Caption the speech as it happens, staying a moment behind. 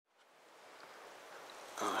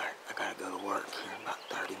Gotta go to work here in about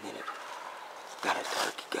 30 minutes. Got a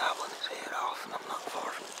turkey gobbling his head off, and I'm not far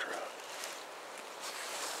from the truck.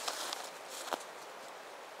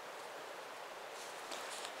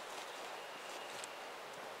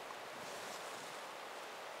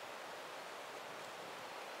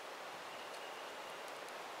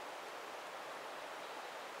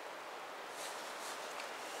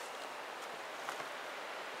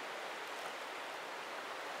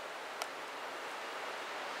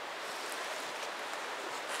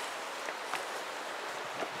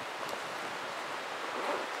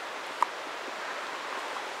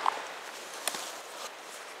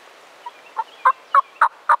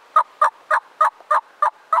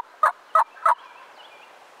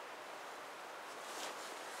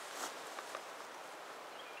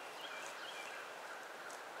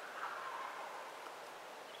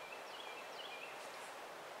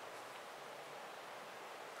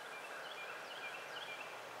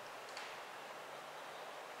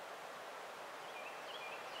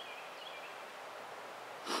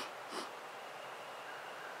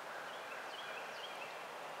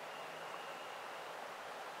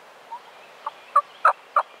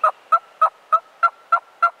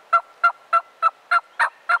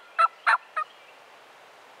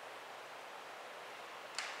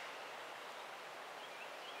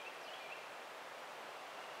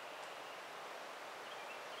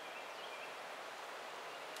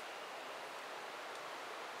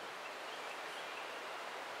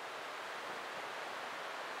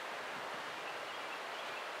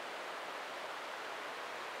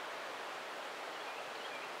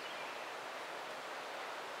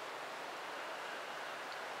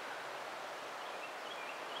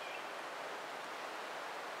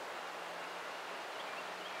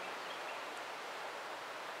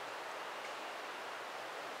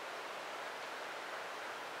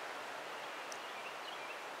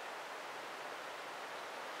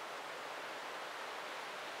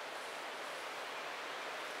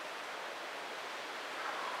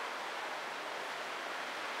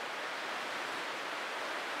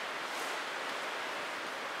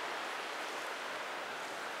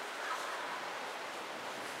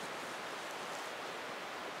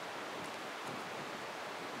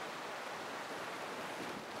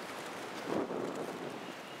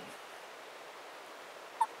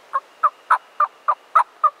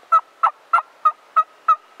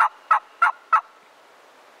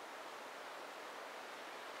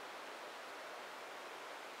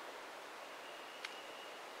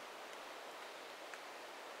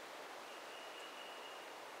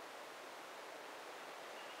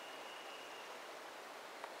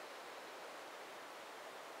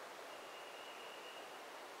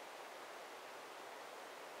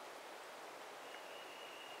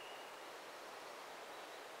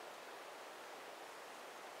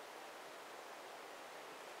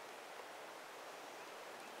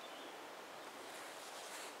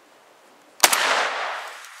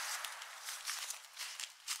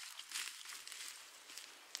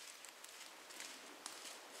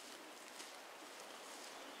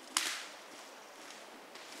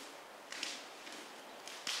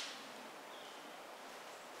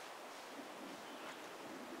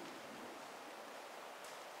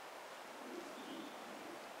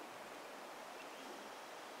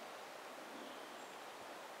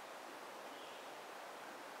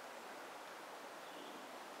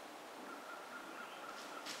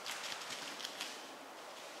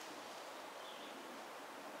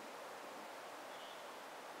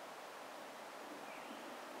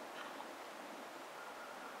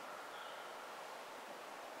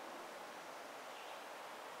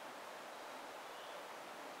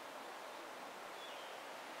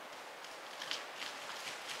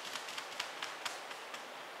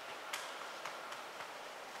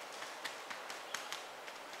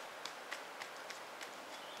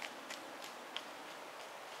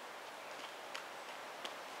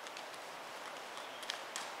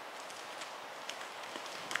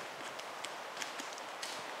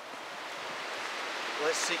 Well,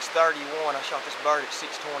 it's 6:31. I shot this bird at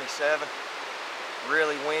 6:27.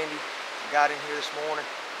 Really windy. Got in here this morning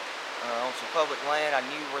on some public land. I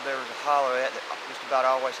knew where there was a hollow at that just about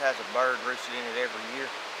always has a bird roosted in it every year.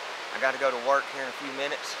 I got to go to work here in a few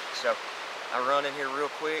minutes, so I run in here real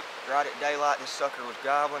quick. Right at daylight, this sucker was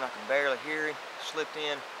gobbling. I could barely hear him. Slipped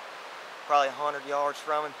in probably 100 yards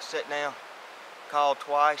from him, sat down, called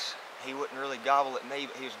twice. He wouldn't really gobble at me,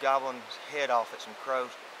 but he was gobbling his head off at some crows.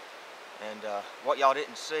 And what y'all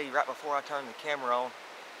didn't see, right before I turned the camera on,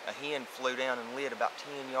 a hen flew down and lit about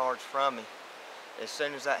 10 yards from me. As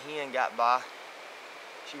soon as that hen got by,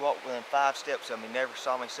 she walked within 5 steps of me, never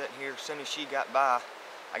saw me sitting here. As soon as she got by,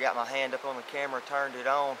 I got my hand up on the camera, turned it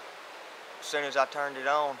on. As soon as I turned it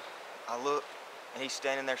on, I looked, and he's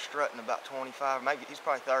standing there strutting about 25, maybe he's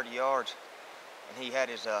probably 30 yards, and he had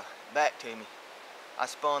his back to me. I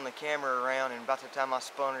spun the camera around, and about the time I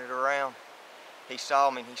spun it around, he saw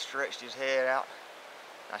me and he stretched his head out.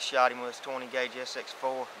 I shot him with his 20 gauge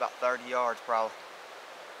SX4, about 30 yards probably.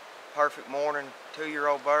 Perfect morning,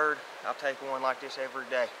 2-year-old bird. I'll take one like this every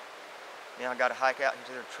day. Now I gotta hike out here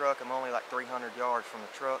to the truck. I'm only like 300 yards from the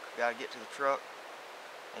truck. Gotta get to the truck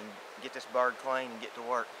and get this bird clean and get to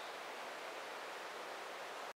work.